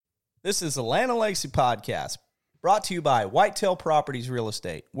This is the Land and Legacy Podcast, brought to you by Whitetail Properties Real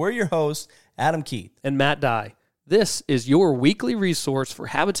Estate. We're your hosts, Adam Keith and Matt Dye. This is your weekly resource for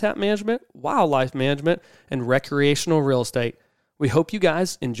habitat management, wildlife management, and recreational real estate. We hope you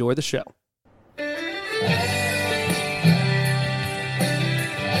guys enjoy the show.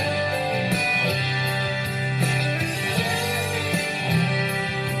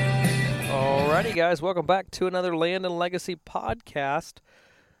 Alrighty, guys, welcome back to another Land and Legacy Podcast.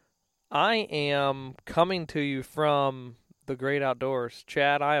 I am coming to you from the great outdoors.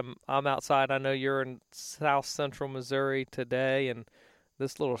 Chad, I'm outside. I know you're in south central Missouri today, and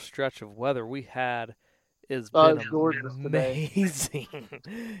this little stretch of weather we had is been amazing.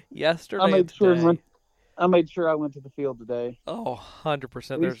 Yesterday, I made sure I went to the field today. Oh,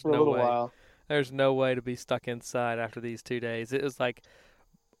 100%. There's no way. While. There's no way to be stuck inside after these 2 days. It was like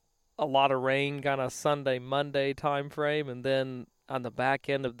a lot of rain kind of Sunday, Monday time frame, and then on the back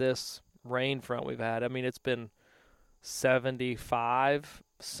end of this rain front we've had, I mean, it's been 75,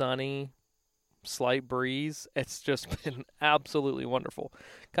 sunny, slight breeze. It's just been absolutely wonderful.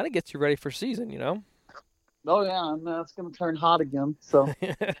 Kind of gets you ready for season, you know? Oh, yeah, and it's going to turn hot again, so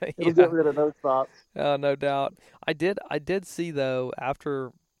it'll get rid of those thoughts. No doubt. I did see, though,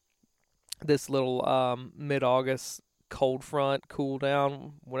 after this little mid-August cold front, cool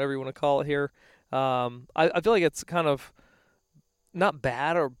down, whatever you want to call it here, I feel like it's kind of not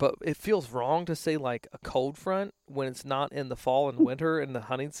bad, but it feels wrong to say like a cold front when it's not in the fall and winter and the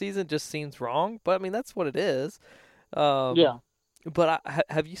hunting season. Just seems wrong, but I mean that's what it is. Yeah. But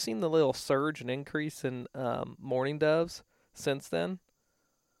have you seen the little surge and increase in mourning doves since then?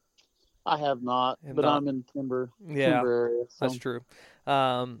 I have not, I'm in timber area. So. That's true.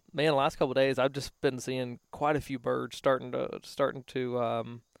 Man, the last couple of days I've just been seeing quite a few birds starting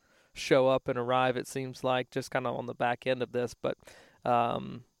to show up and arrive, it seems like, just kind of on the back end of this. But,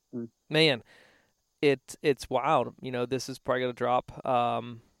 man, it's wild. You know, this is probably going to drop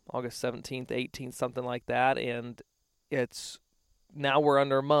August 17th, 18th, something like that. And now we're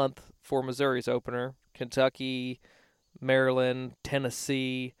under a month for Missouri's opener. Kentucky, Maryland,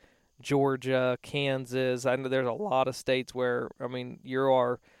 Tennessee, Georgia, Kansas. I know there's a lot of states where, I mean, you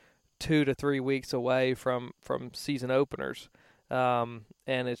are 2 to 3 weeks away from season openers.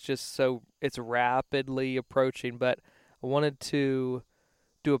 And it's just it's rapidly approaching. But I wanted to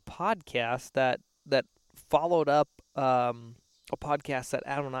do a podcast that followed up a podcast that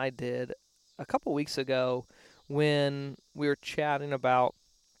Adam and I did a couple weeks ago when we were chatting about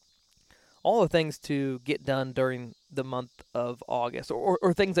all the things to get done during the month of August,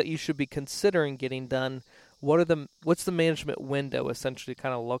 or things that you should be considering getting done. What's the management window essentially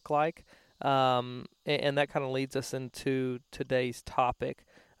kind of look like? And that kind of leads us into today's topic.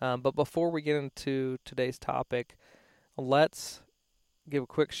 But before we get into today's topic, let's give a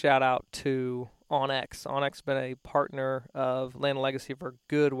quick shout out to Onyx. Onyx has been a partner of Land and Legacy for a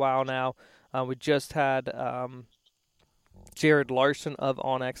good while now. We just had Jared Larson of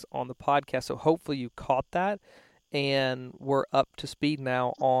Onyx on the podcast, so hopefully you caught that. And we're up to speed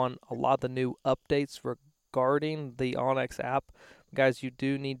now on a lot of the new updates regarding the Onyx app. Guys, you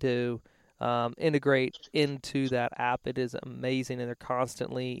do need to integrate into that app. It is amazing, and they're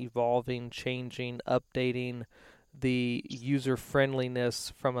constantly evolving, changing, updating the user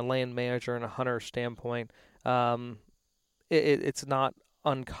friendliness from a land manager and a hunter standpoint. It's not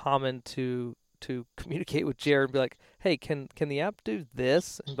uncommon to communicate with Jared and be like, hey, can the app do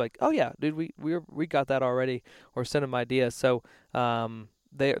this? And be like, oh yeah, dude, we got that already, or send them ideas. So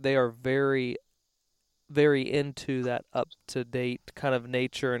they are very, very into that up-to-date kind of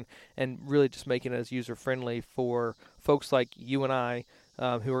nature and really just making it as user-friendly for folks like you and I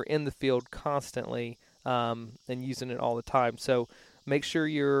who are in the field constantly and using it all the time. So make sure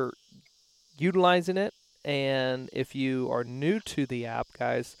you're utilizing it. And if you are new to the app,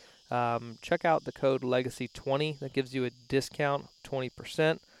 guys, check out the code Legacy20. That gives you a discount,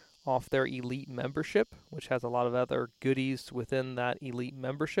 20% off their Elite membership, which has a lot of other goodies within that Elite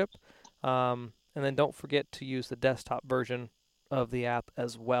membership. And then don't forget to use the desktop version of the app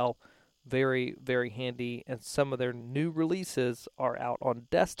as well. Very, very handy. And some of their new releases are out on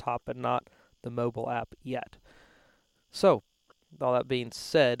desktop and not the mobile app yet. So, with all that being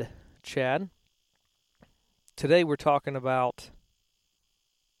said, Chad, today we're talking about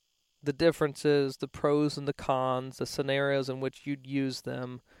the differences, the pros and the cons, the scenarios in which you'd use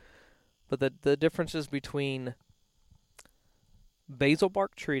them, but the differences between basal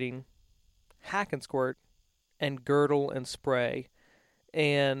bark treating, Hack-n-squirt, and Girdle and spray.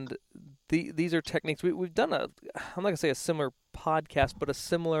 And these are techniques. We've done I'm not going to say a similar podcast, but a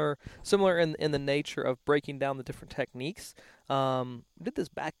similar in the nature of breaking down the different techniques. We did this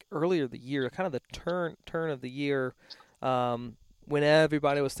back earlier the year, kind of the turn of the year, when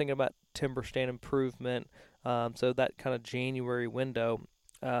everybody was thinking about timber stand improvement. So that kind of January window,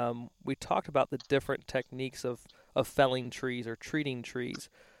 we talked about the different techniques of felling trees or treating trees.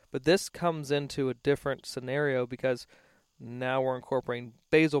 But this comes into a different scenario because now we're incorporating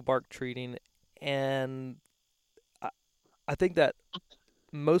basal bark treating, and I think that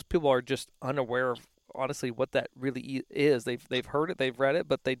most people are just unaware of, honestly, what that really is. They've heard it, they've read it,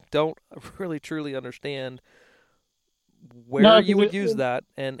 but they don't really truly understand where you would use that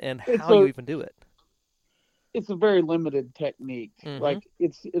and how you even do it. It's a very limited technique. Mm-hmm. Like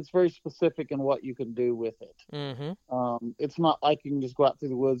it's very specific in what you can do with it. Mm-hmm. It's not like you can just go out through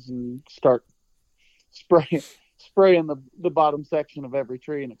the woods and start spraying the bottom section of every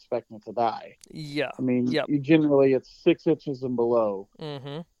tree and expecting it to die. Yeah. I mean, yep. you generally, it's 6 inches and below.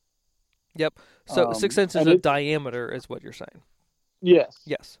 Mm-hmm. Yep. So 6 inches of diameter is what you're saying. Yes.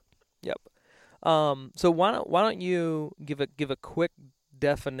 Yes. Yep. So why don't you give a quick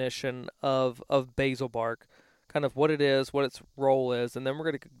definition of basal bark, kind of what it is, what its role is, and then we're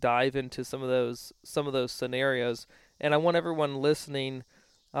going to dive into some of those scenarios. And I want everyone listening,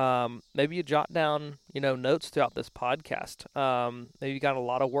 maybe you jot down notes throughout this podcast. Maybe you got a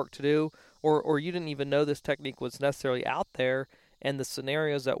lot of work to do, or you didn't even know this technique was necessarily out there, and the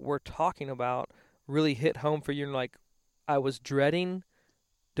scenarios that we're talking about really hit home for you. And like, I was dreading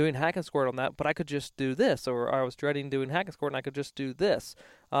doing Hack-n-squirt on that, but I could just do this, or I was dreading doing Hack-n-squirt and I could just do this,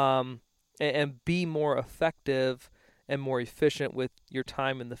 and be more effective and more efficient with your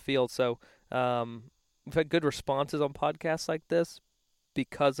time in the field. So we've had good responses on podcasts like this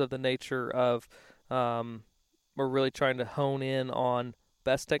because of the nature of we're really trying to hone in on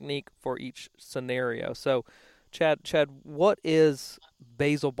best technique for each scenario. So Chad, what is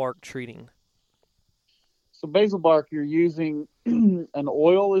basal bark treating? So basal bark, you're using an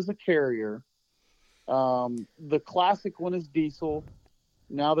oil as a carrier. The classic one is diesel.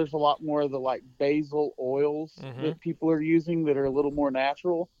 Now there's a lot more of the like basal oils that people are using that are a little more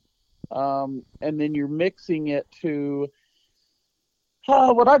natural. And then you're mixing it to,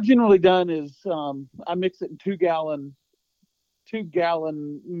 what I've generally done is I mix it in 2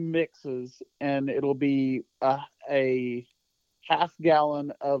 gallon mixes, and it'll be a half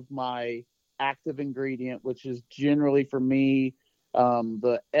gallon of my active ingredient, which is generally for me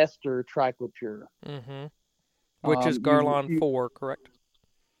the ester triclopure, which is Garlon 4, correct?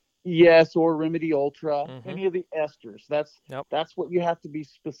 Yes, or Remedy Ultra, any of the esters. That's what you have to be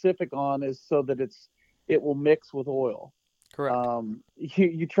specific on, is so that it will mix with oil. Correct.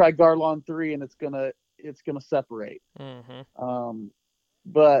 You try Garlon 3 and it's gonna separate.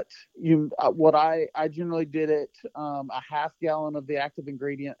 But what I generally did it a half gallon of the active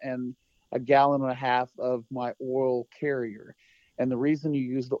ingredient and a gallon and a half of my oil carrier. And the reason you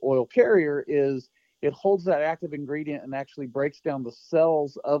use the oil carrier is it holds that active ingredient and actually breaks down the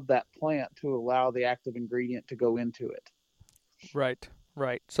cells of that plant to allow the active ingredient to go into it. Right.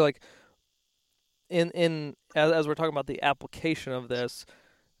 So like as we're talking about the application of this,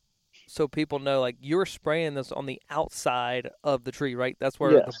 so people know, like, you're spraying this on the outside of the tree, right? That's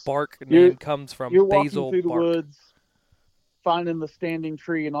where the bark name comes from. You're basal walking through bark. The woods, finding the standing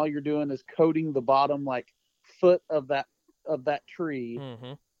tree, and all you're doing is coating the bottom like foot of that tree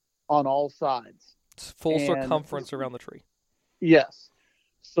on all sides. It's full circumference around the tree. Yes.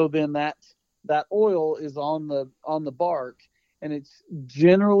 So then that oil is on the bark, and it's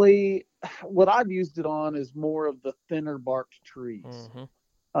generally, what I've used it on is more of the thinner barked trees.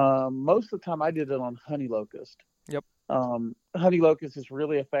 Most of the time I did it on honey locust. Yep. Honey locust is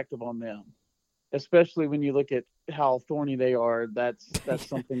really effective on them, especially when you look at how thorny they are. That's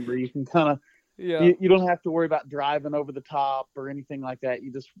something where you can kind of, you don't have to worry about driving over the top or anything like that.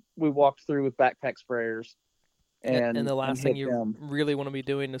 We walked through with backpack sprayers. And the last thing you really want to be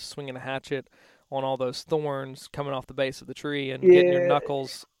doing is swinging a hatchet on all those thorns coming off the base of the tree and getting your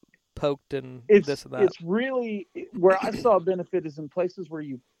knuckles poked and this and that. It's really, where I saw a benefit is in places where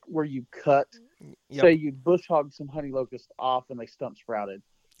you cut, say you bush hogged some honey locust off and they stump sprouted.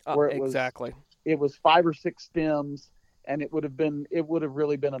 Where it was 5 or 6 stems, and it would have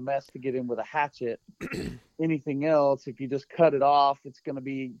really been a mess to get in with a hatchet. Anything else, if you just cut it off, it's going to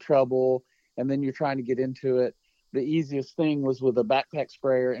be trouble, and then you're trying to get into it. The easiest thing was with a backpack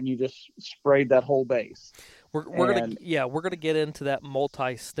sprayer, and you just sprayed that whole base. We're gonna get into that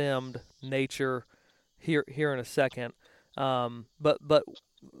multi-stemmed nature here in a second. But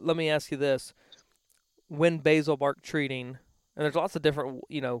let me ask you this: when basal bark treating, and there's lots of different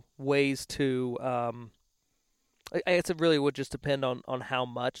ways to It really would just depend on how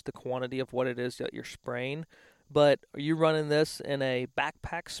much, the quantity of what it is that you're spraying. But are you running this in a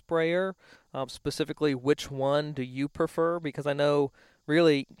backpack sprayer? Specifically, which one do you prefer? Because I know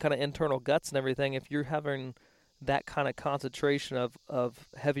really kind of internal guts and everything, if you're having that kind of concentration of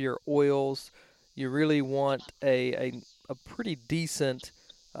heavier oils, you really want a pretty decent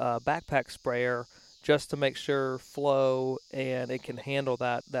backpack sprayer just to make sure flow and it can handle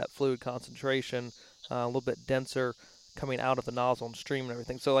that fluid concentration a little bit denser coming out of the nozzle and stream and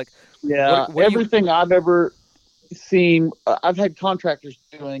everything. So, like, Yeah, everything I've ever seen, I've had contractors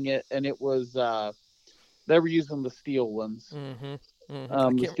doing it, and it was they were using the steel ones,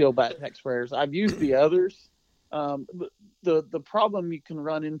 the steel backpack sprayers. I've used the others. The problem you can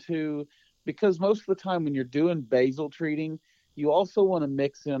run into, because most of the time when you're doing basal treating, you also want to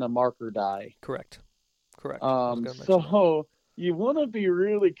mix in a marker dye. Correct. So you want to be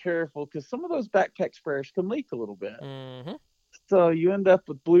really careful, because some of those backpack sprayers can leak a little bit. So you end up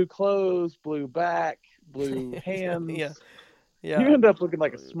with blue clothes, blue back, blue hands. Yeah. You end up looking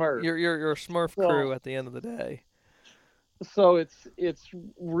like a Smurf. You're a Smurf crew at the end of the day. So it's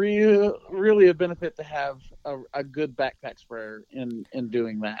really a benefit to have a good backpack sprayer in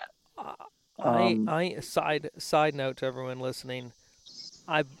doing that. I side note to everyone listening,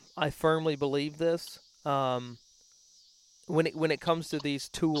 I firmly believe this. When it comes to these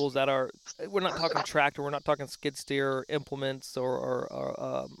tools that are, we're not talking tractor, we're not talking skid steer implements or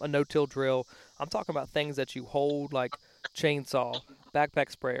a no-till drill. I'm talking about things that you hold, like chainsaw,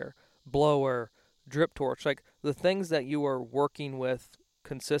 backpack sprayer, blower, drip torch, like the things that you are working with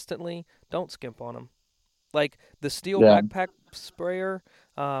consistently. Don't skimp on them. Like the steel backpack sprayer,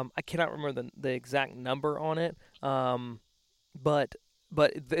 I cannot remember the exact number on it, but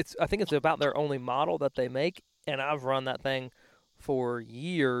I think it's about their only model that they make. And I've run that thing for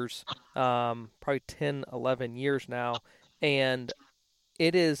years, probably 10, 11 years now, and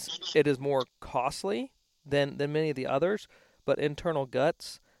it is more costly than many of the others. But internal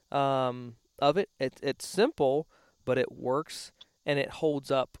guts of it's simple, but it works and it holds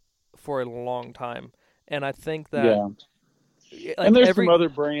up for a long time. And I think that like, and there's some other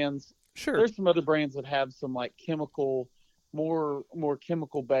brands. Sure, there's some other brands that have some like chemical, more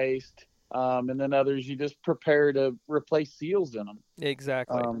chemical based. And then others, you just prepare to replace seals in them.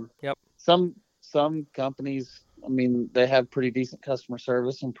 Exactly. Yep. Some companies, I mean, they have pretty decent customer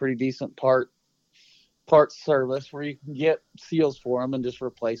service and pretty decent parts service where you can get seals for them and just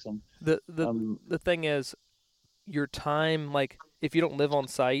replace them. The thing is, your time, like if you don't live on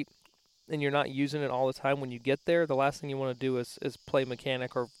site and you're not using it all the time, when you get there, the last thing you want to do is play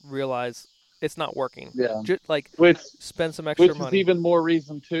mechanic or realize it's not working. Yeah. Just like spend some extra money. Which is even more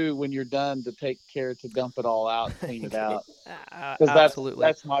reason too, when you're done, to take care to dump it all out, clean it out. Absolutely.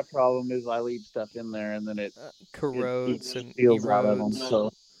 That's my problem, is I leave stuff in there and then it corrodes and and peels erodes. out of them.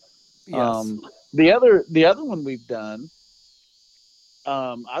 So yes. The other one we've done,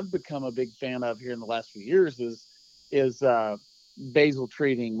 I've become a big fan of here in the last few years is basal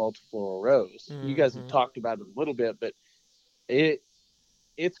treating multifloral rows. You guys have talked about it a little bit, but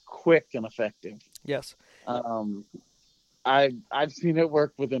it's quick and effective. Yes. I've seen it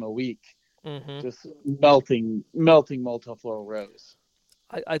work within a week. Just melting multifloral rows.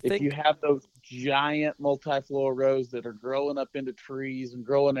 I think if you have those giant multifloral rows that are growing up into trees and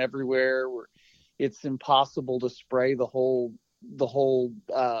growing everywhere, where it's impossible to spray the whole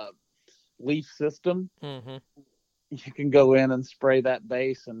leaf system, you can go in and spray that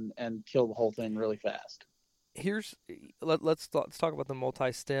base and kill the whole thing really fast. Let's talk about the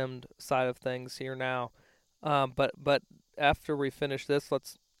multi-stemmed side of things here now. But after we finish this,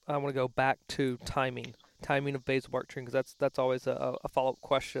 I want to go back to timing of basal bark treating, because that's always a follow-up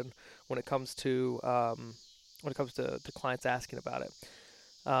question when it comes to clients asking about it.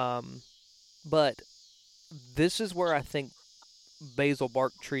 But this is where I think basal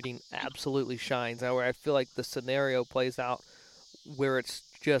bark treating absolutely shines. Now, where I feel like the scenario plays out where it's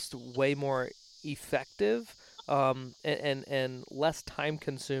just way more effective and less time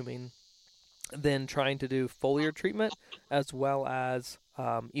consuming than trying to do foliar treatment as well as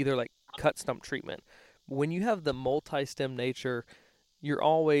either like cut stump treatment. When you have the multi-stem nature, you're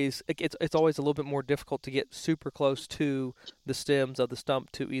always it's always a little bit more difficult to get super close to the stems of the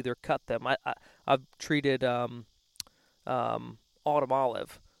stump to either cut them. I've treated autumn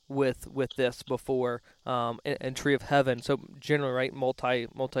olive with this before, and tree of heaven. So generally, right,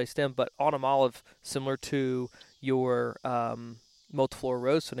 multi stem, but autumn olive, similar to your multiflora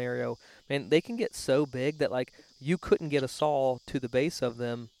rose scenario, man, they can get so big that like you couldn't get a saw to the base of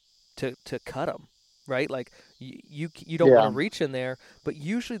them to cut them, right? Like you don't want to reach in there, but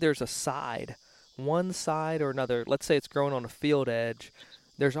usually there's a side one side or another. Let's say it's growing on a field edge.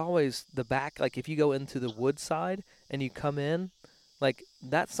 There's always the back, like if you go into the wood side and you come in, like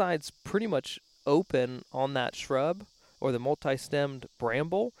that side's pretty much open on that shrub or the multi-stemmed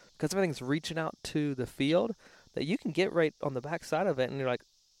bramble because everything's reaching out to the field, that you can get right on the back side of it and you're like,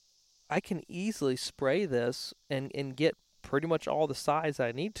 I can easily spray this and get pretty much all the size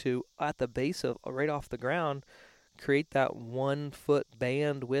I need to at the base of right off the ground, create that 1 foot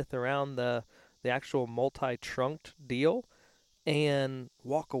band width around the actual multi-trunked deal, and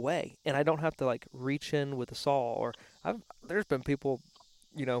walk away. And I don't have to like reach in with a saw, or there's been people,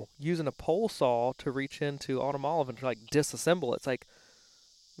 using a pole saw to reach into autumn olive and to like disassemble it. It's like,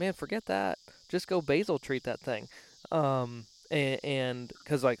 man, forget that. Just go basal treat that thing. And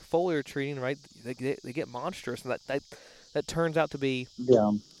because like foliar treating, right, they get monstrous, and that turns out to be,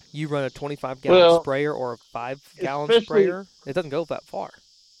 you run a 25-gallon sprayer or a 5-gallon sprayer, it doesn't go that far.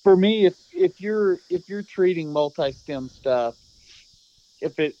 For me, if you're treating multi-stem stuff,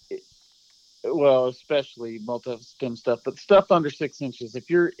 especially multi-stem stuff, but stuff under 6 inches, if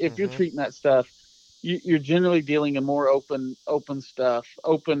you're treating that stuff, you're generally dealing in more open stuff,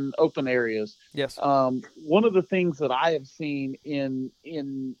 open areas. Yes. One of the things that I have seen in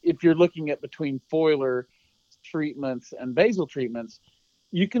if you're looking at between foliar treatments and basal treatments,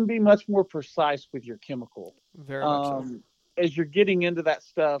 you can be much more precise with your chemical. Very much so. As you're getting into that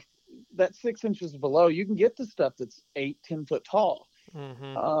stuff, that 6 inches below, you can get to stuff that's 8-10 foot tall.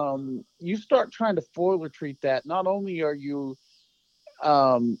 Mm-hmm. You start trying to foliar treat that. Not only are you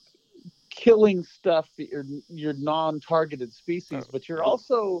killing stuff that your non-targeted species, but you're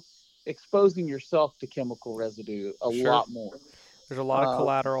also exposing yourself to chemical residue a lot more. There's a lot of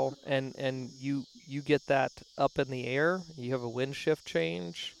collateral, and you get that up in the air. You have a wind shift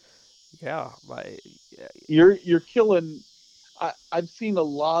change. You're killing. I've seen a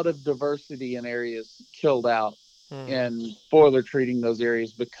lot of diversity in areas killed out and foliar treating those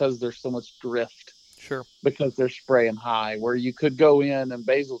areas because there's so much drift. Sure. Because they're spraying high, where you could go in and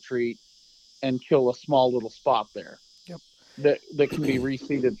basal treat and kill a small little spot there. Yep. That can be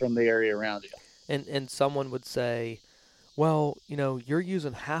reseeded from the area around you. And someone would say, well, you're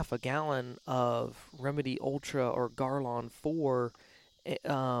using half a gallon of Remedy Ultra or Garlon 4,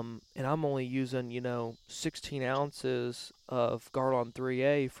 and I'm only using, 16 ounces of Garlon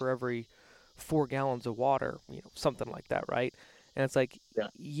 3A for every 4 gallons of water, something like that, right? And it's like,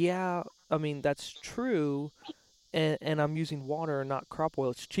 I mean, that's true, and I'm using water and not crop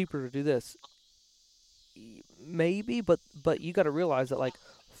oil. It's cheaper to do this. Maybe, but you got to realize that, like,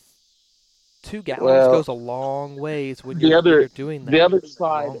 2 gallons goes a long ways when you're doing that. The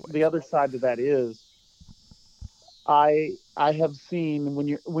other side to that is, I have seen when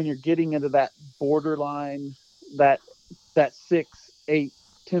you're getting into that borderline, that 6, 8,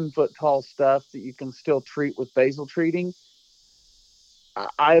 10 foot tall stuff that you can still treat with basal treating.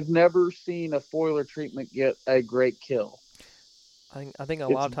 I've never seen a foliar treatment get a great kill. I think a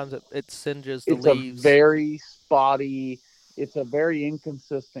lot of times it singes the leaves. It's a very spotty. It's a very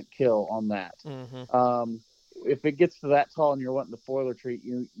inconsistent kill on that. Mm-hmm. If it gets to that tall and you're wanting to foliar treat,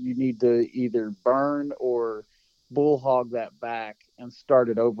 you need to either burn or bullhog that back and start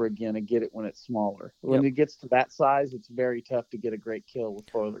it over again and get it when it's smaller. When it gets to that size, it's very tough to get a great kill with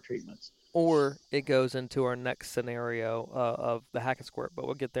foliar treatments. Or it goes into our next scenario of the Hack-n-squirt, but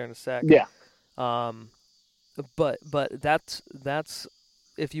we'll get there in a sec. Yeah. But that's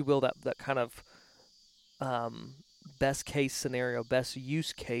if you will, that kind of best case scenario, best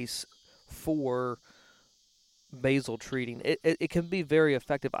use case for basal treating. It can be very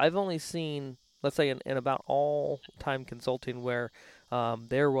effective. I've only seen, let's say, in about all time consulting where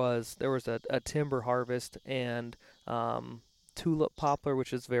there was a timber harvest and tulip poplar,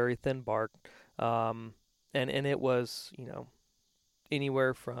 which is very thin bark, and it was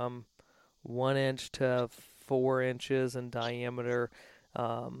anywhere from 1 inch to 4 inches in diameter,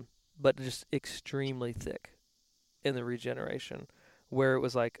 but just extremely thick in the regeneration, where it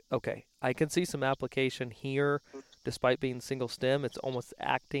was like, okay, I can see some application here despite being single stem. It's almost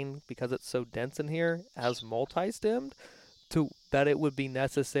acting, because it's so dense in here, as multi-stemmed, to that it would be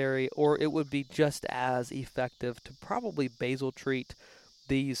necessary, or it would be just as effective to probably basal treat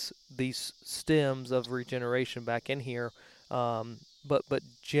these stems of regeneration back in here. But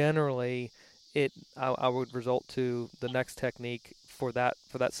generally, I would result to the next technique for that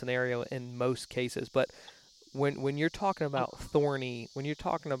scenario in most cases. But when you're talking about thorny, when you're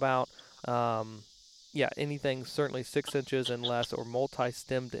talking about anything certainly 6 inches and less or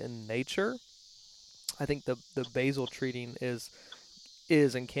multi-stemmed in nature, I think the basal treating is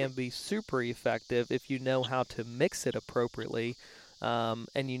and can be super effective if you know how to mix it appropriately.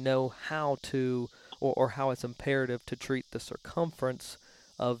 and you know how to, or how it's imperative to treat the circumference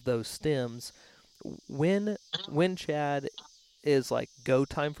of those stems. When Chad is like go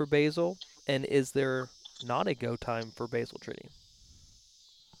time for basil, and is there not a go time for basil treating?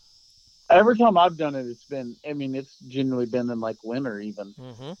 Every time I've done it, it's generally been in like winter even.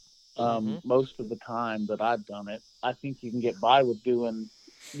 Most of the time that I've done it, I think you can get by with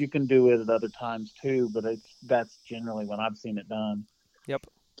you can do it at other times too, but that's generally when I've seen it done. Yep.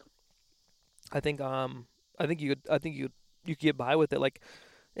 I think you could get by with it. Like,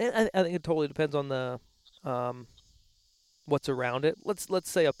 I think it totally depends on the what's around it. Let's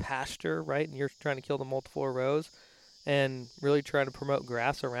say a pasture, right? And you're trying to kill the multiflora rose, and really trying to promote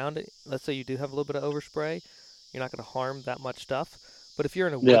grass around it. Let's say you do have a little bit of overspray, you're not going to harm that much stuff. But if you're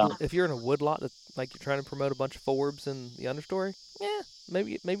in a wood lot that like you're trying to promote a bunch of forbs in the understory,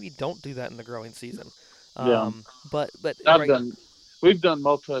 maybe you don't do that in the growing season. But we've done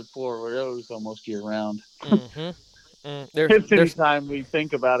multiflora rose almost year round. Anytime we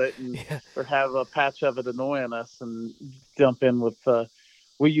think about it or have a patch of it annoying us, and jump in with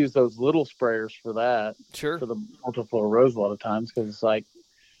we use those little sprayers for that. Sure. For the multiflora rose a lot of times, because it's like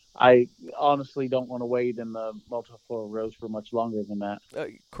I honestly don't want to wait in the multiflora rose for much longer than that.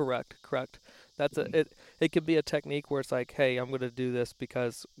 Correct. That's it could be a technique where it's like, hey, I'm going to do this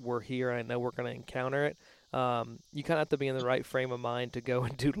because we're here and I know we're going to encounter it. You kind of have to be in the right frame of mind to go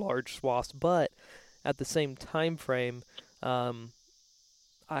and do large swaths, but at the same time frame, I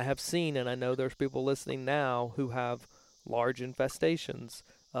have seen, and I know there's people listening now who have large infestations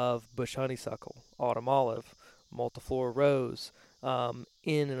of bush honeysuckle, autumn olive, multiflora rose,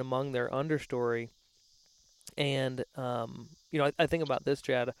 in and among their understory. And I think about this,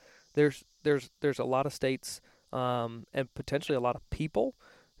 Chad. There's a lot of states, and potentially a lot of people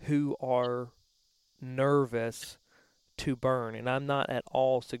who are nervous to burn. And I'm not at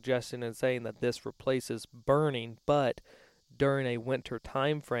all suggesting and saying that this replaces burning, but during a winter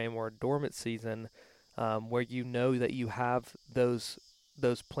time frame or a dormant season, where you know that you have those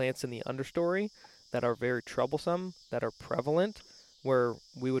plants in the understory that are very troublesome, that are prevalent, where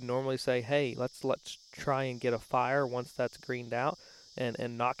we would normally say, hey, let's try and get a fire once that's greened out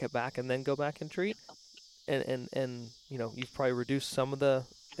and knock it back and then go back and treat. And you've probably reduced some of the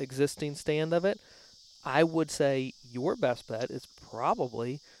existing stand of it. I would say your best bet is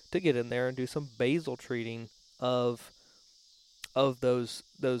probably to get in there and do some basal treating of those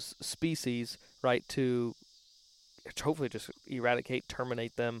species, right, to hopefully just eradicate,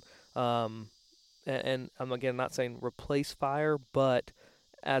 terminate them. And I'm again not saying replace fire, but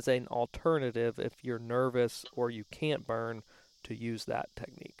as an alternative if you're nervous or you can't burn, to use that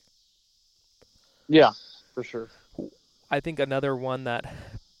technique. Yeah, for sure. I think another one that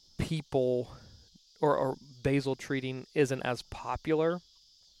people or basal treating isn't as popular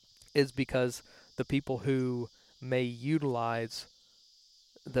is because the people who may utilize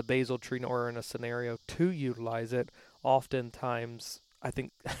the basal treating or in a scenario to utilize it, oftentimes I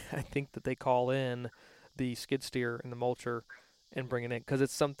think that they call in the skid steer and the mulcher and bring it in, because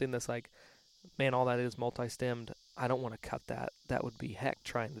it's something that's like, man, all that is multi-stemmed. I don't want to cut that. That would be heck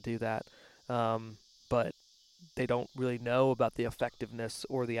trying to do that. But they don't really know about the effectiveness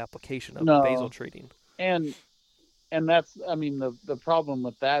or the application of basal treating. And that's, the problem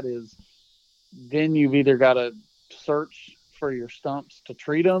with that is then you've either got to search for your stumps to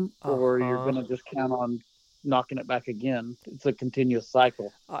treat them, or you're going to just count on knocking it back again. It's a continuous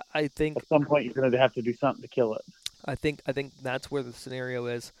cycle. I think at some point you're going to have to do something to kill it. I think that's where the scenario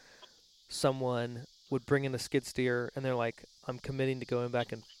is. Someone would bring in a skid steer and they're like, I'm committing to going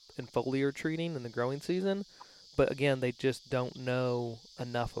back and foliar treating in the growing season. But again, they just don't know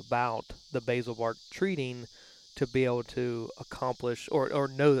enough about the basal bark treating to be able to accomplish or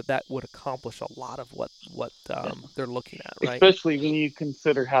know that would accomplish a lot of what they're looking at, right? Especially when you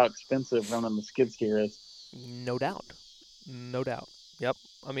consider how expensive running the skid steer is. No doubt. Yep.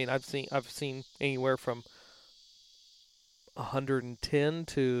 I've seen anywhere from $110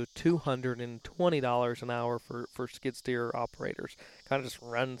 to $220 an hour for skid steer operators. Kind of just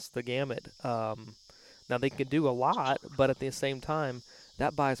runs the gamut. Now they can do a lot, but at the same time,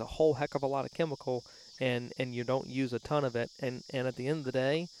 that buys a whole heck of a lot of chemical, and you don't use a ton of it. And at the end of the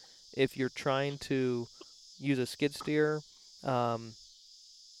day, if you're trying to use a skid steer,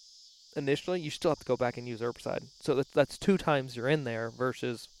 initially, you still have to go back and use herbicide. So that's 2 times you're in there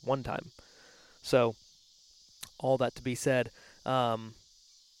versus 1 time. So all that to be said,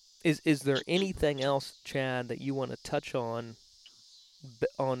 is there anything else, Chad, that you want to touch on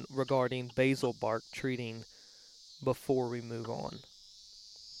regarding basal bark treating before we move on?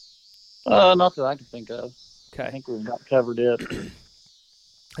 Not that I can think of. Okay. I think we've covered it.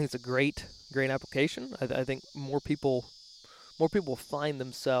 think it's a great application. I think more people find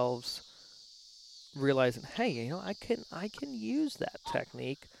themselves realizing, hey, I can use that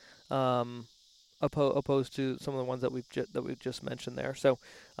technique, opposed to some of the ones that we've just mentioned there. So,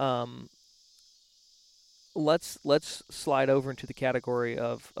 let's slide over into the category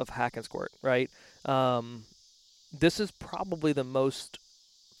of Hack-n-squirt, right? This is probably the most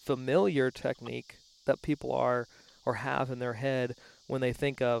familiar technique that people are or have in their head when they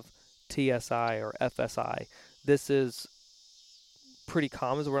think of TSI or FSI. This is pretty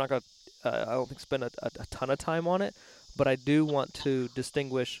common, so we're not going to, I don't think, spend a ton of time on it, but I do want to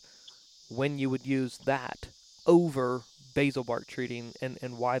distinguish when you would use that over basal bark treating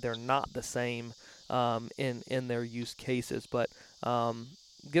and why they're not the same in their use cases. But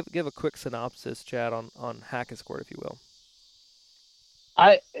give a quick synopsis, Chad, on Hack-n-squirt, if you will.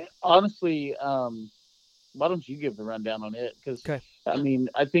 I honestly, why don't you give the rundown on it? Because Okay. I mean,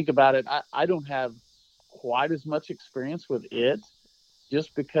 I think about it. I don't have quite as much experience with it,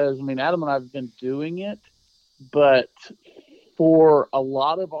 just because I mean, Adam and I have been doing it, but for a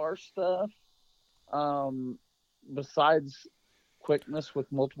lot of our stuff, besides quickness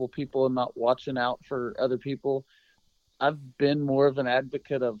with multiple people and not watching out for other people, I've been more of an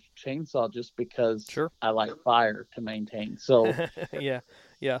advocate of chainsaw just because Sure. I like fire to maintain. So yeah,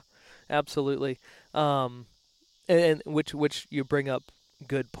 absolutely. And which you bring up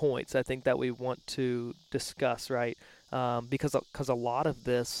good points. I think that we want to discuss, right? Because a lot of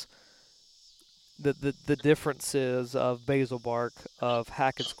this, the differences of basal bark, of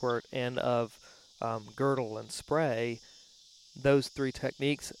Hack-n-squirt, and of girdle and spray, those three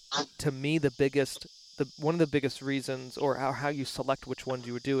techniques, to me, one of the biggest reasons, or how you select which ones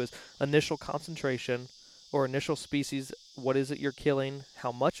you would do, is initial concentration or initial species. What is it you're killing?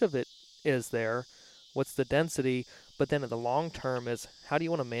 How much of it is there? What's the density? But then in the long term is, how do you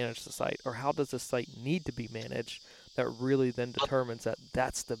want to manage the site, or how does the site need to be managed? That really then determines that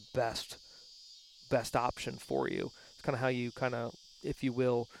that's the best option for you. It's kind of how you if you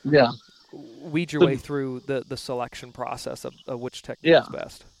will, yeah, weed your way through the selection process of which technique yeah. is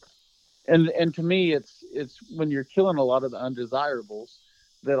best. And to me, it's when you're killing a lot of the undesirables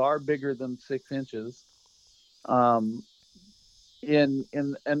that are bigger than 6 inches, in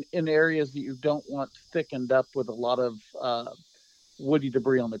areas that you don't want thickened up with a lot of woody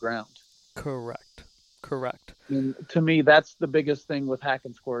debris on the ground. Correct. And to me, that's the biggest thing with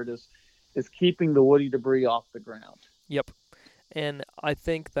Hack-n-squirt is keeping the woody debris off the ground. Yep. And I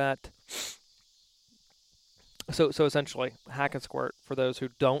think that so essentially, Hack-n-squirt, for those who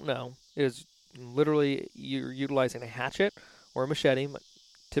don't know, is literally you're utilizing a hatchet or a machete,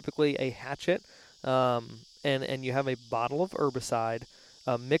 typically a hatchet, and you have a bottle of herbicide,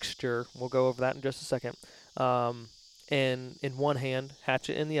 a mixture. We'll go over that in just a second. And in one hand,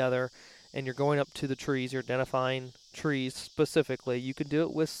 hatchet in the other, and you're going up to the trees. You're identifying trees specifically. You can do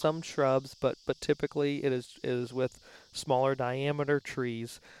it with some shrubs, but typically it is with smaller diameter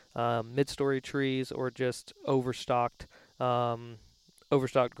trees, mid-story trees, or just overstocked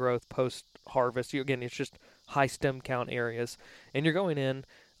growth post harvest. Again, it's just high stem count areas, and you're going in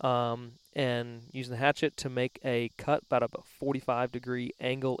and using the hatchet to make a cut about a 45-degree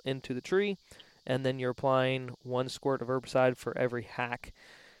angle into the tree, and then you're applying 1 squirt of herbicide for every hack,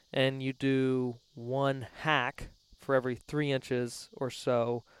 and you do 1 hack for every 3 inches or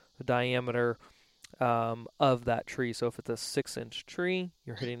so diameter of that tree. So if it's a 6-inch tree,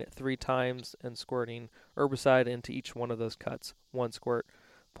 you're hitting it 3 times and squirting herbicide into each one of those cuts, 1 squirt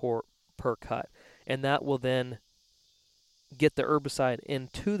per cut. And that will then get the herbicide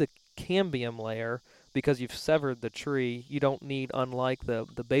into the cambium layer because you've severed the tree. You don't need, unlike the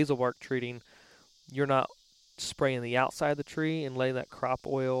basal bark treating, you're not spraying the outside of the tree and letting that crop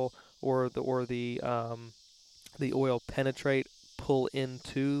oil or the oil penetrate, pull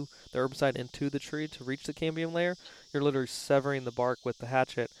into the herbicide into the tree to reach the cambium layer. You're literally severing the bark with the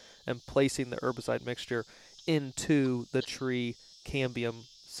hatchet and placing the herbicide mixture into the tree cambium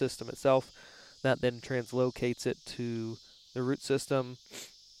system itself. That then translocates it to the root system.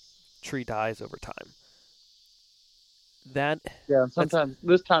 Tree dies over time. Sometimes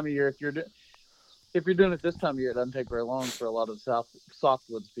this time of year, if you're doing it this time of year, it doesn't take very long for a lot of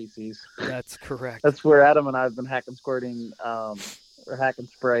softwood species. That's correct. That's where Adam and I have been Hack-n-squirting or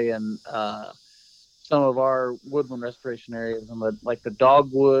hack-n-spray in some of our woodland restoration areas, and like the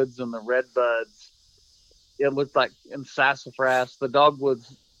dogwoods and the redbuds. It looked like in sassafras, the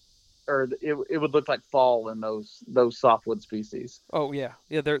dogwoods, or it would look like fall in those softwood species. Oh yeah,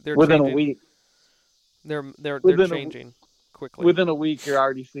 they're within changing. A week. They're changing quickly. Within a week, you're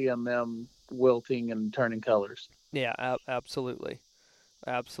already seeing them wilting and turning colors. Yeah, absolutely.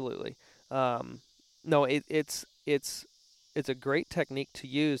 Absolutely. No, it's a great technique to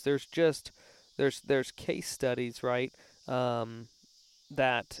use. There's case studies, right?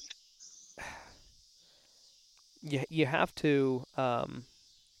 That you have to.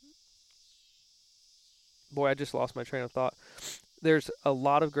 Boy, I just lost my train of thought. There's a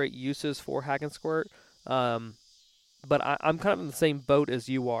lot of great uses for Hack-n-squirt, but I'm kind of in the same boat as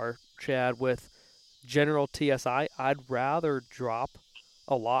you are, Chad, with general TSI. I'd rather drop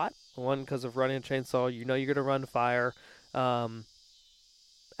a lot. One, because of running a chainsaw, you know you're going to run fire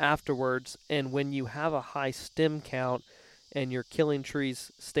afterwards. And when you have a high stem count and you're killing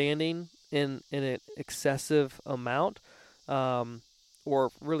trees standing in an excessive amount,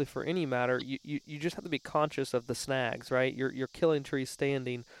 or really for any matter, you just have to be conscious of the snags, right? You're killing trees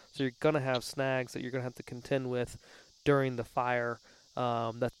standing, so you're going to have snags that you're going to have to contend with during the fire.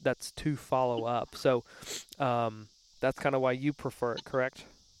 That's to follow up. So that's kind of why you prefer it, correct?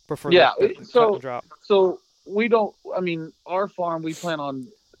 Prefer the cut and drop. So we don't. I mean, our farm, we plan on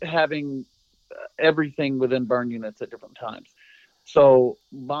having everything within burn units at different times. So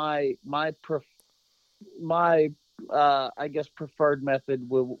my I guess preferred method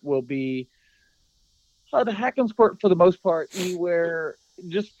will be the Hack-n-squirt for the most part, anywhere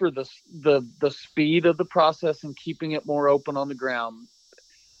just for the speed of the process and keeping it more open on the ground.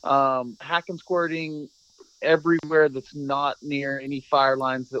 Hack-n-squirting everywhere that's not near any fire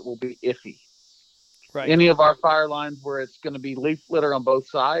lines that will be iffy. Right. Any of our fire lines where it's going to be leaf litter on both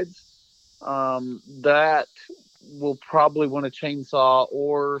sides, that will probably want to chainsaw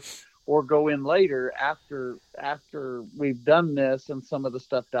or go in later after we've done this and some of the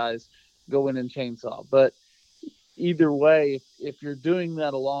stuff dies, go in and chainsaw. But either way, if you're doing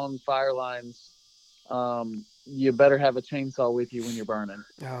that along fire lines, you better have a chainsaw with you when you're burning.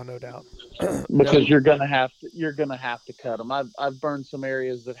 Oh, no doubt. Because you're gonna have to cut them. I've burned some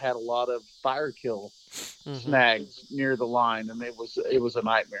areas that had a lot of fire kill snags near the line, and it was a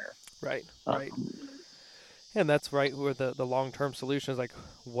nightmare. Right. And that's right where the long-term solution is, like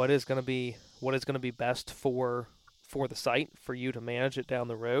what is going to be best for the site for you to manage it down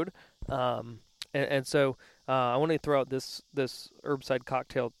the road. And so I want to throw out this herbicide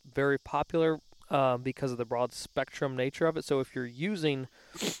cocktail, very popular because of the broad spectrum nature of it. So if you're using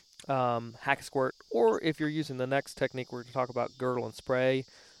Hack-n-squirt, or if you're using the next technique we're going to talk about, Girdle and spray,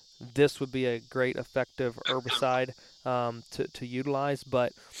 this would be a great effective herbicide to utilize.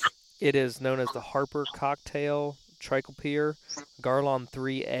 But it is known as the Harper cocktail, Trichopyr, Garlon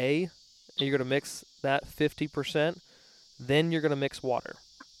 3A. You're going to mix that 50%. Then you're going to mix water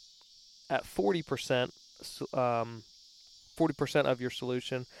at 40%, 40% of your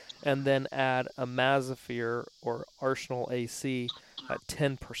solution, and then add a Mazafir or Arsenal AC at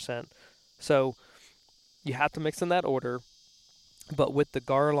 10%. So you have to mix in that order. But with the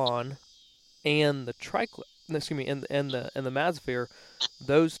Garlon and the and the Mazafir,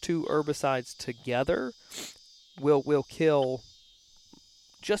 those two herbicides together will kill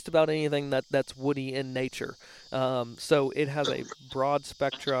just about anything that's woody in nature. So it has a broad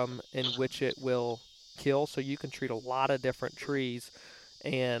spectrum in which it will kill. So you can treat a lot of different trees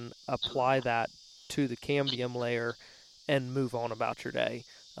and apply that to the cambium layer and move on about your day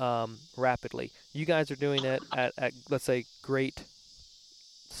rapidly. You guys are doing it at let's say great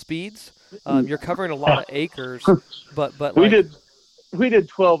speeds. You're covering a lot of acres, but we did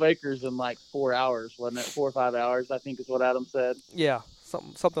 12 acres in like 4 hours, wasn't it? 4 or 5 hours, I think is what Adam said. Yeah,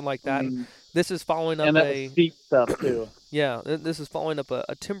 something like that. This is following up steep stuff too. Yeah, this is following up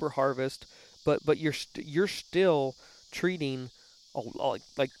a timber harvest, but you're still treating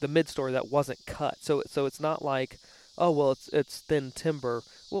like the mid story that wasn't cut. So it's not like, oh well, it's thin timber.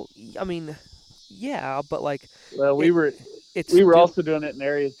 Well, I mean, yeah, but like, well, we were also doing it in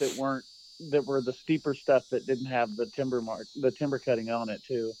areas that were the steeper stuff that didn't have the timber cutting on it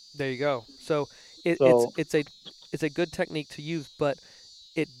too. There you go. So it's a good technique to use, but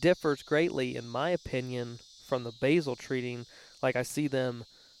it differs greatly, in my opinion, from the basal treating. Like I see them,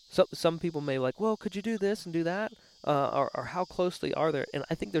 some people may like, well, could you do this and do that, or how closely are there? And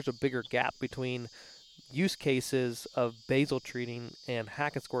I think there's a bigger gap between use cases of basal treating and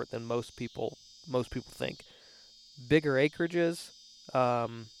Hack-n-squirt than most people think. Bigger acreages,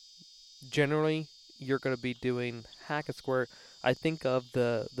 generally you're going to be doing Hack-n-squirt. I think of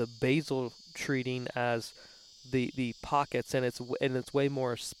the basal treating as the pockets, and it's way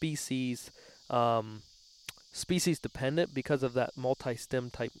more species dependent because of that multi-stem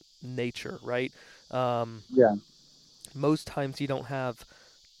type nature, right? Yeah. Most times you don't have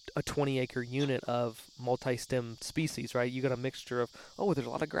a 20-acre unit of multi-stem species, right? You got a mixture of, there's a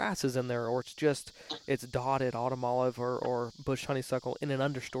lot of grasses in there, or it's dotted autumn olive or bush honeysuckle in an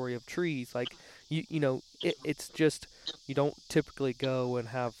understory of trees. Like, it's just, you don't typically go and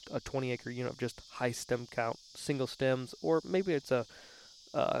have a 20-acre unit of just high stem count single stems, or maybe it's a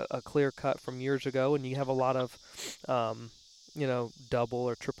clear cut from years ago, and you have a lot of, double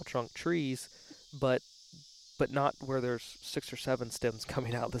or triple trunk trees, but not where there's 6 or 7 stems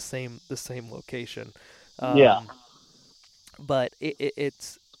coming out the same location. Yeah. But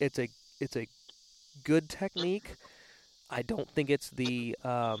it's a good technique. I don't think it's the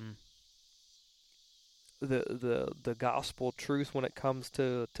gospel truth when it comes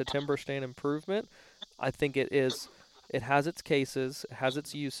to timber stand improvement. I think it has its cases, it has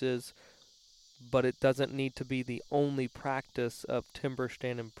its uses, but it doesn't need to be the only practice of timber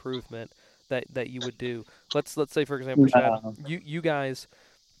stand improvement that you would do. Let's say, for example, Chad, you guys,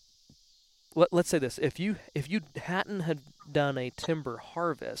 let's say this: if you hadn't had done a timber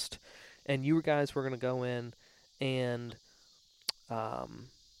harvest, and you guys were going to go in and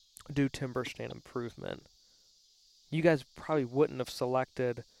do timber stand improvement, you guys probably wouldn't have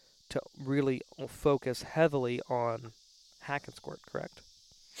selected to really focus heavily on Hack-n-squirt, correct?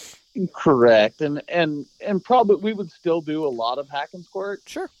 Correct. And probably we would still do a lot of Hack-n-squirt.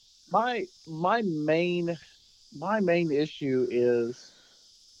 Sure. My main issue is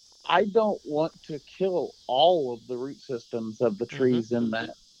I don't want to kill all of the root systems of the trees in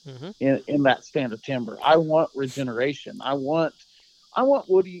that in that stand of timber. I want regeneration. I want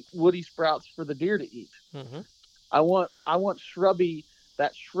woody sprouts for the deer to eat. I want shrubby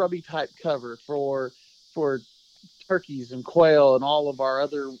type cover for turkeys and quail and all of our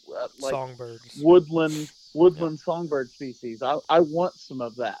other songbirds, woodland songbird species. I want some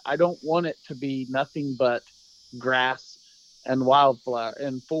of that. I don't want it to be nothing but grass and wildflower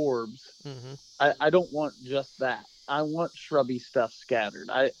and forbs. I don't want just that. I want shrubby stuff scattered.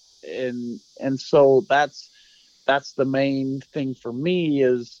 And so that's the main thing for me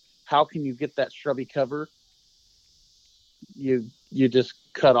is how can you get that shrubby cover? You just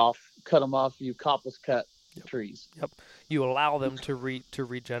cut them off. You coppice cut trees. Yep. You allow them to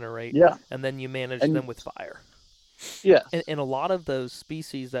regenerate. Yeah. And then you manage them with fire. Yes. And a lot of those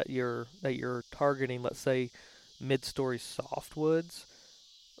species that you're targeting, let's say mid-story softwoods,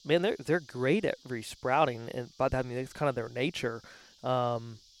 man, they're great at resprouting, and by that I mean it's kind of their nature.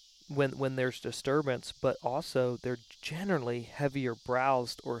 When there's disturbance, but also they're generally heavier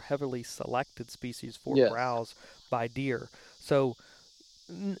browsed or heavily selected species for browse by deer. So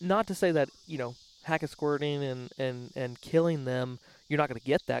not to say that, Hack-n-squirting and killing them, you're not going to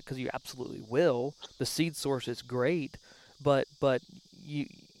get that, because you absolutely will. The seed source is great, but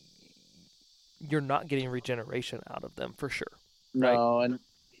you're not getting regeneration out of them for sure. Right? No, and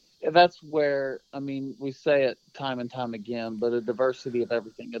that's where, I mean, we say it time and time again, but a diversity of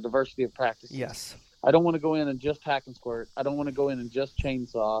everything, a diversity of practices. Yes. I don't want to go in and just Hack-n-squirt. I don't want to go in and just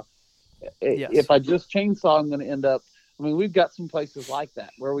chainsaw. Yes. If I just chainsaw, I'm going to end up, I mean, we've got some places like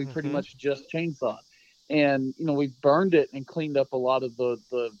that where we pretty much just chainsaw. And, we've burned it and cleaned up a lot of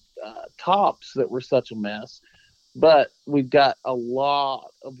the tops that were such a mess. But we've got a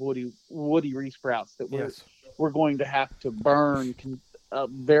lot of woody resprouts that we're going to have to burn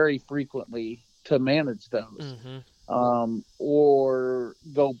very frequently to manage those, or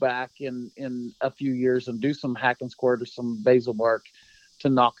go back in a few years and do some Hack-n-squirt or some basal bark to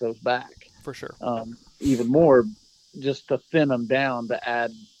knock those back for sure. Even more, just to thin them down to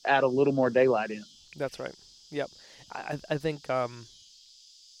add a little more daylight in. That's right. Yep. I think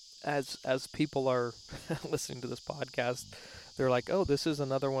as people are listening to this podcast, they're like, oh, this is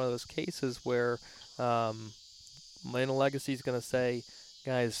another one of those cases where Lana Legacy is going to say,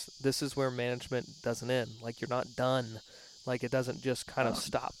 guys, this is where management doesn't end. Like, you're not done. Like, it doesn't just kind of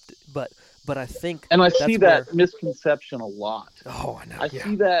stop. But I think, and I see that misconception a lot. Oh, I know. I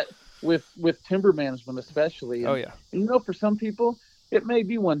see that with timber management, especially. And, for some people, it may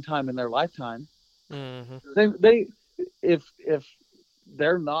be one time in their lifetime. They if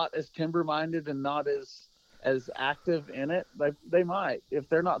they're not as timber minded and not as active in it, they might. If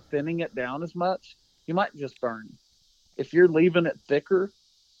they're not thinning it down as much, you might just burn. If you're leaving it thicker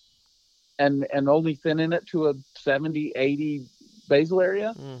and only thinning it to a 70, 80 basal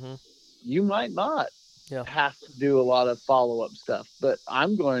area, you might not have to do a lot of follow-up stuff. But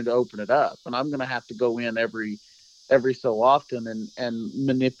I'm going to open it up, and I'm going to have to go in every so often and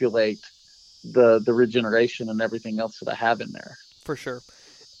manipulate the regeneration and everything else that I have in there. For sure.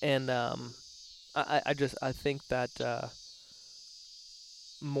 And I think that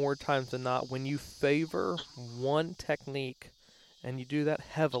more times than not, when you favor one technique and you do that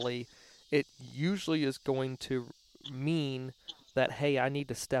heavily, it usually is going to mean that, hey, I need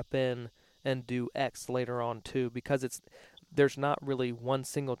to step in and do X later on too, because there's not really one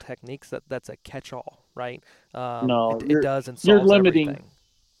single technique that's a catch-all, right? No, It does and you're solves everything.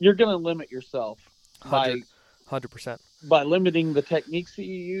 You're going to limit yourself 100%. by limiting the techniques that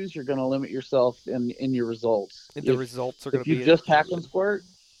you use. You're going to limit yourself in your results. The results are going to be, if you just hack and squirt,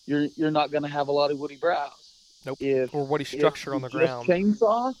 you're not going to have a lot of woody browse. Nope. If or woody structure on the ground.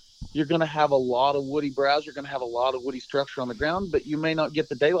 Chainsaw, you're going to have a lot of woody browse. You're going to have a lot of woody structure on the ground, but you may not get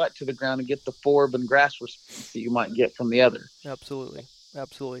the daylight to the ground and get the forb and grass response that you might get from the other. Absolutely.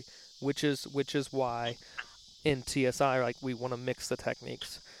 Which is why in TSI, like, we want to mix the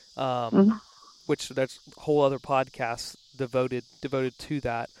techniques. Which that's a whole other podcast devoted to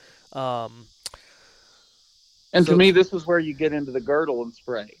that. And to me, this is where you get into the girdle and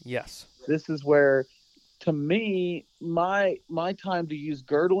spray. Yes. This is where, to me, my time to use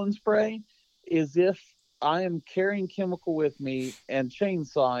girdle and spray is if I am carrying chemical with me and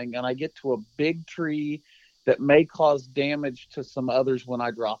chainsawing, and I get to a big tree that may cause damage to some others when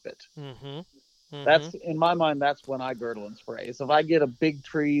I drop it. That's, in my mind, that's when I girdle and spray. So if I get a big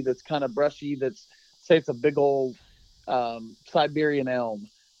tree that's kind of brushy, say it's a big old Siberian elm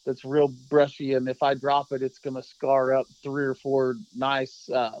that's real brushy, and if I drop it, it's going to scar up 3 or 4 nice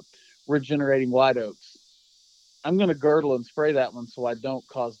regenerating white oaks. I'm going to girdle and spray that one so I don't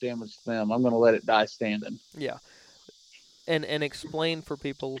cause damage to them. I'm going to let it die standing. Yeah. And explain for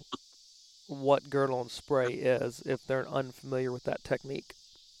people what girdle and spray is if they're unfamiliar with that technique.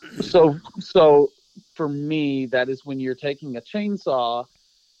 So for me, that is when you're taking a chainsaw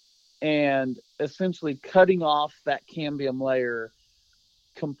and essentially cutting off that cambium layer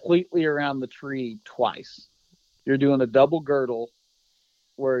completely around the tree twice. You're doing a double girdle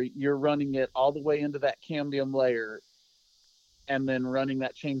where you're running it all the way into that cambium layer and then running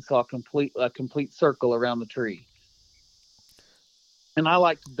that chainsaw a complete circle around the tree. And I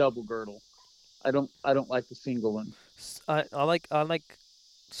like to double girdle. I don't like the single one. I like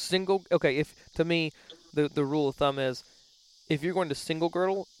single. Okay, if to me the rule of thumb is if you're going to single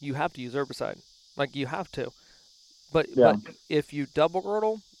girdle, you have to use herbicide. Like, you have to. But if you double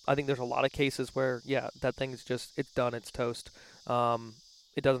girdle, I think there's a lot of cases where that thing's just, it's done, it's toast.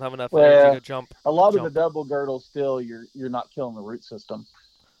 It doesn't have enough energy to jump. A lot of the double girdles still, you're not killing the root system.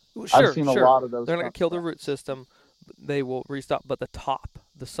 Sure, I've seen a lot of those. They're not going to kill the root system. They will restock, but the top,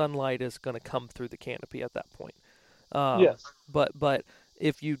 the sunlight is going to come through the canopy at that point. Yes. But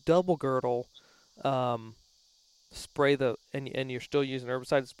if you double girdle, spray and you're still using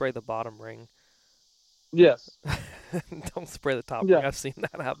herbicide, spray the bottom ring. Yes. Don't spray the top ring. I've seen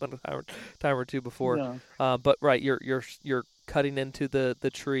that happen a time or two before. Yeah. But right, you're cutting into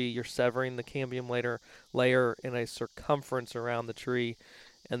the tree. You're severing the cambium layer in a circumference around the tree,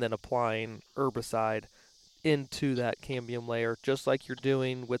 and then applying herbicide into that cambium layer, just like you're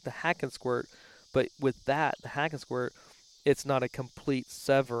doing with the Hack-n-squirt. But with the Hack-n-squirt, it's not a complete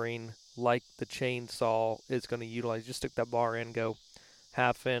severing like the chainsaw is going to utilize. Just stick that bar in, go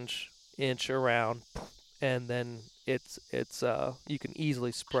half inch around, and then it's you can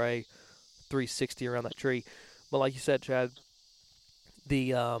easily spray 360 around that tree. But like you said, Chad,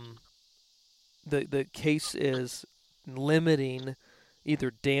 the case is limiting,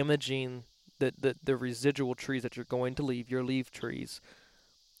 either damaging the residual trees that you're going to leave, your leaf trees,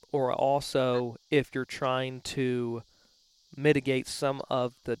 or also if you're trying to mitigate some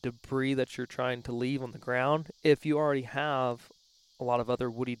of the debris that you're trying to leave on the ground. If you already have a lot of other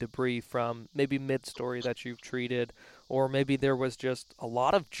woody debris from maybe mid-story that you've treated, or maybe there was just a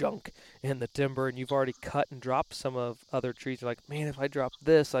lot of junk in the timber and you've already cut and dropped some of other trees. You're like, man, if I drop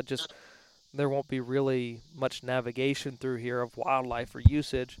this, there won't be really much navigation through here of wildlife or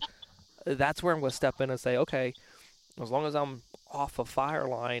usage. That's where I'm going to step in and say, okay, as long as I'm off a fire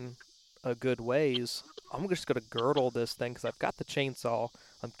line a good ways, I'm just going to girdle this thing because I've got the chainsaw.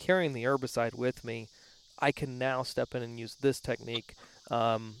 I'm carrying the herbicide with me. I can now step in and use this technique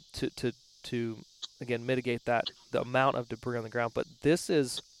to again mitigate the amount of debris on the ground. But this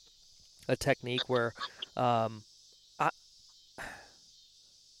is a technique where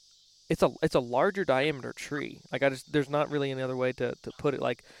it's a larger diameter tree. Like, there's not really any other way to put it.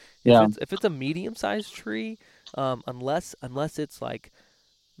 Like, if it's a medium sized tree, unless it's like,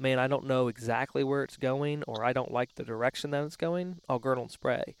 man, I don't know exactly where it's going, or I don't like the direction that it's going, I'll girdle and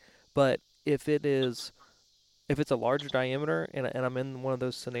spray. But if it's a larger diameter and I'm in one of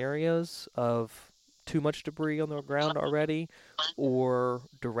those scenarios of too much debris on the ground already, or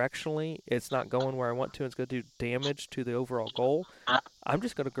directionally it's not going where I want to, and it's going to do damage to the overall goal, I'm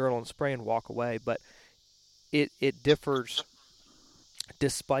just going to girdle and spray and walk away. But it differs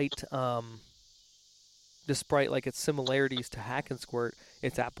despite like its similarities to Hack-n-squirt,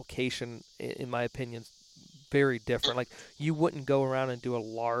 its application, in my opinion, is very different. Like, you wouldn't go around and do a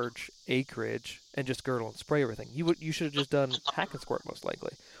large acreage and just girdle and spray everything. You should have just done Hack-n-squirt most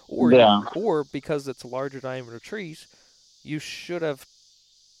likely, or because it's larger diameter trees, you should have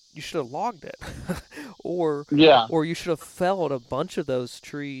logged it, or you should have felled a bunch of those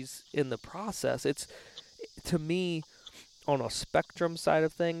trees in the process. It's, to me, on a spectrum side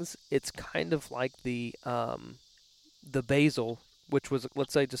of things, it's kind of like the basil, which was,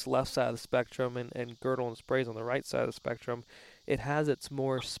 let's say, just left side of the spectrum, and girdle and sprays on the right side of the spectrum. It has its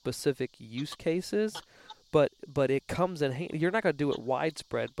more specific use cases, but it comes in handy. You're not going to do it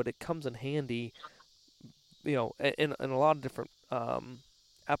widespread, but it comes in handy, in a lot of different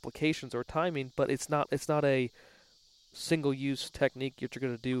applications or timing. But it's not a single use technique you're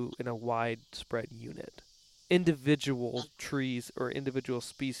going to do in a widespread unit. Individual trees or individual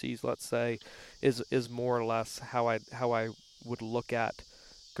species, let's say, is more or less how I would look at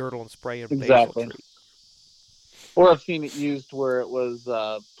girdle and spray and basal treat. Or I've seen it used where it was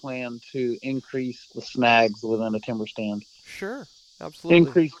planned to increase the snags within a timber stand. Sure, absolutely.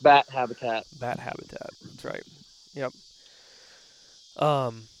 Increase bat habitat. That's right. Yep.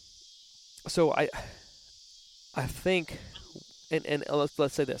 So I think, and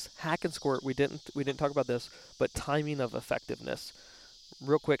let's say this, Hack-n-squirt, we didn't talk about this, but timing of effectiveness.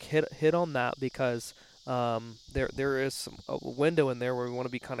 Real quick, hit on that, because there is a window in there where we want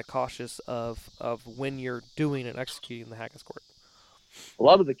to be kind of cautious of when you're doing and executing the Hack-n-squirt. A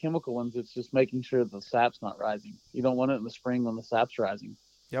lot of the chemical ones, it's just making sure the sap's not rising. You don't want it in the spring when the sap's rising.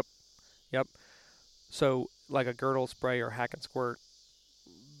 Yep. So, like a girdle spray or Hack-n-squirt,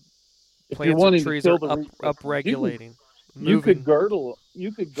 plants and trees are up-regulating. You could girdle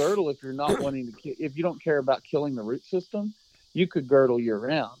if you're not wanting to. If you don't care about killing the root system, you could girdle year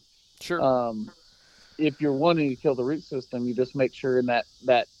round. Sure. If you're wanting to kill the root system, you just make sure in that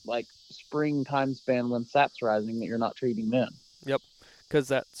like spring time span when sap's rising that you're not treating then. Yep, because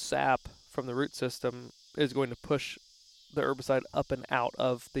that sap from the root system is going to push the herbicide up and out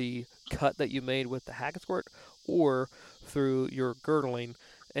of the cut that you made with the Hack-n-squirt or through your girdling,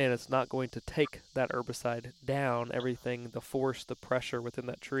 and it's not going to take that herbicide down. Everything, the force, the pressure within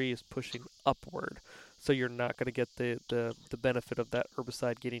that tree is pushing upward. So you're not going to get the benefit of that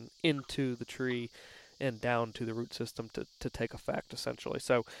herbicide getting into the tree and down to the root system to take effect, essentially.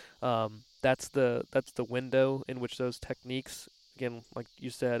 So that's the window in which those techniques, again, like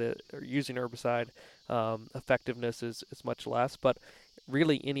you said, using herbicide, effectiveness is much less. But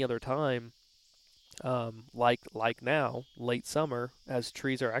really any other time, like now, late summer, as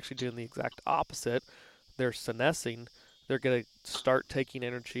trees are actually doing the exact opposite, they're senescing. They're going to start taking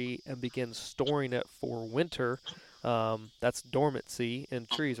energy and begin storing it for winter. That's dormancy in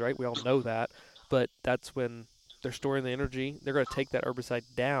trees, right? We all know that. But that's when they're storing the energy. They're going to take that herbicide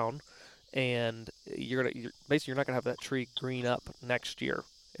down, and you're not going to have that tree green up next year.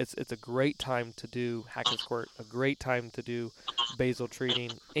 It's a great time to do Hack-n-squirt, a great time to do basal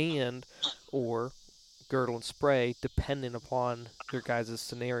treating, and or girdle and spray, depending upon your guys'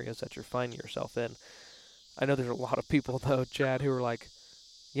 scenarios that you're finding yourself in. I know there's a lot of people, though, Chad, who are like,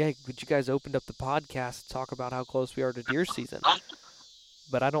 yeah, but you guys opened up the podcast to talk about how close we are to deer season.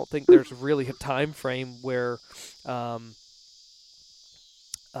 But I don't think there's really a time frame where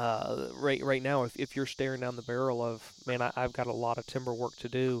right now, if you're staring down the barrel of, man, I've got a lot of timber work to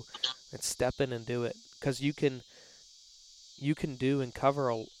do, and step in and do it. Because you can do and cover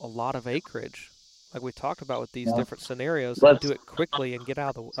a lot of acreage, like we talked about with these different scenarios, and do it quickly and get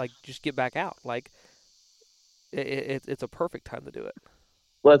out of the, just get back out. Like, it's a perfect time to do it.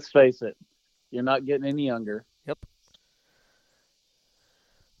 Let's face it, you're not getting any younger. Yep.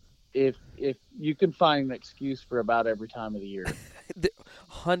 If you can find an excuse for about every time of the year,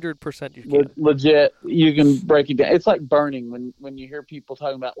 100% you can. Legit, you can break it down. It's like burning. When you hear people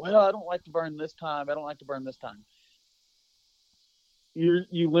talking about, well, I don't like to burn this time. I don't like to burn this time. You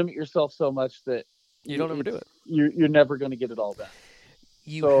limit yourself so much that you don't ever do it. You're never going to get it all done.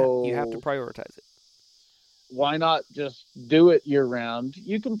 You have to prioritize it. Why not just do it year round?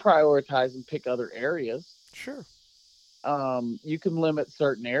 You can prioritize and pick other areas. Sure. You can limit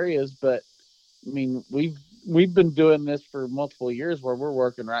certain areas, but I mean, we've been doing this for multiple years where we're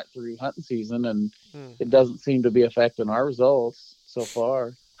working right through hunting season, and it doesn't seem to be affecting our results so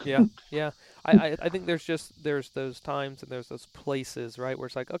far. Yeah. I think there's those times and there's those places, right, where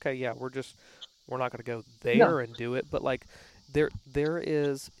it's like, okay, yeah, we're not going to go there and do it, but like there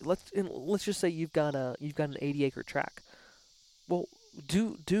is, let's just say you've got an 80-acre tract. Well,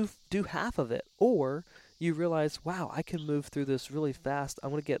 do half of it, or you realize, wow, I can move through this really fast.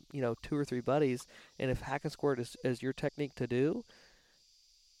 I'm going to get, 2 or 3 buddies. And if Hack-n-squirt is your technique to do,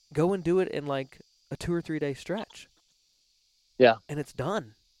 go and do it in like a 2 or 3 day stretch. Yeah. And it's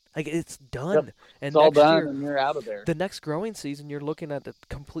done. Like, it's done. Yep. And It's all next done year, and you're out of there. the next growing season, you're looking at a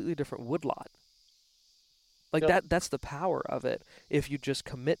completely different woodlot. Like, Yep. that's the power of it if you just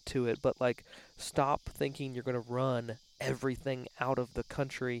commit to it. But, like, stop thinking you're going to run everything out of the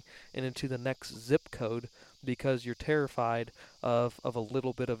country and into the next zip code because you're terrified of a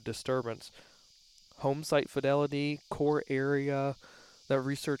little bit of disturbance. Home site fidelity, core area, that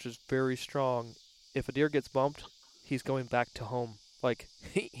research is very strong. If a deer gets bumped, he's going back to home. Like,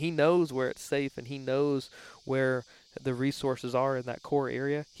 he knows where it's safe and he knows where the resources are in that core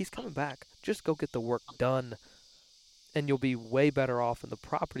area. He's coming back. Just go get the work done, and you'll be way better off, and the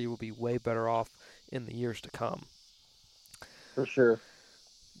property will be way better off in the years to come. For sure.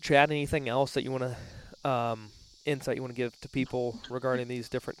 Chad, anything else that you want to, insight you want to give to people regarding these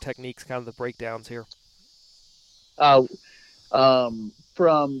different techniques, kind of the breakdowns here? From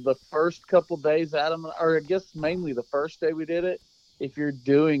the first couple days, Adam, or I guess mainly the first day we did it, if you're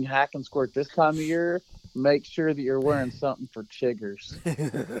doing Hack-n-squirt this time of year, make sure that you're wearing something for chiggers.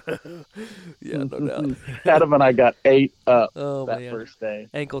 Yeah, no doubt. Adam and I got ate up man. first day.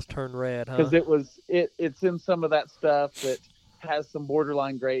 Ankles turn red, huh? Because it's in some of that stuff that has some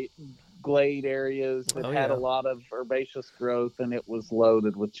borderline glade areas that had a lot of herbaceous growth, and it was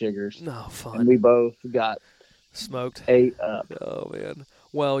loaded with chiggers. No fun. And we both got smoked. Ate up. Oh man.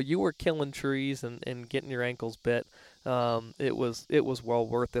 Well, you were killing trees and getting your ankles bit. It was well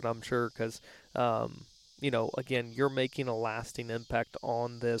worth it, I'm sure, because again, you're making a lasting impact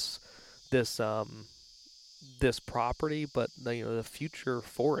on this property, but the future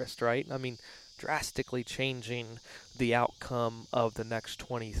forest, right? I mean, drastically changing the outcome of the next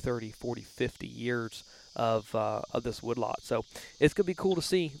 20, 30, 40, 50 years of this woodlot. So it's going to be cool to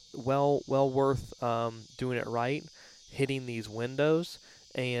see. Well worth doing it right, hitting these windows,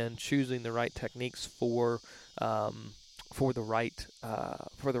 and choosing the right techniques for the right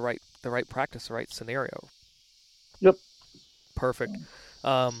practice, the right scenario. Yep. Perfect.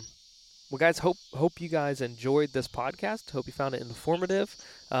 Well, guys, hope you guys enjoyed this podcast. Hope you found it informative.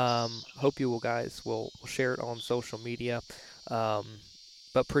 Hope you guys will share it on social media. But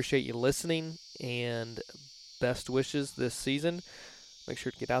appreciate you listening, and best wishes this season. Make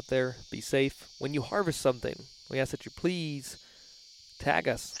sure to get out there, be safe. When you harvest something, we ask that you please tag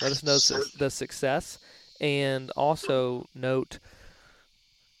us. Let us know the success. And also note,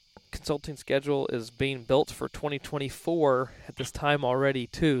 consulting schedule is being built for 2024 at this time already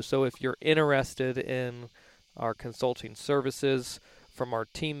too. So if you're interested in our consulting services from our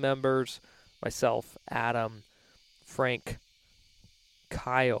team members, myself, Adam, Frank,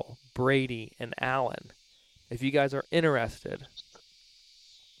 Kyle, Brady, and Alan, if you guys are interested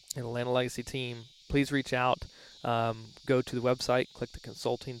in the Land of Legacy team, please reach out. Go to the website, click the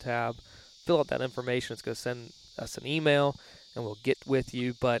consulting tab, fill out that information. It's going to send us an email, and we'll get with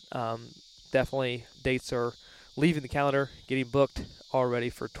you. But definitely dates are leaving the calendar, getting booked already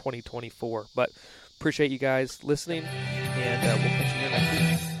for 2024. But appreciate you guys listening, and we'll catch you here next week.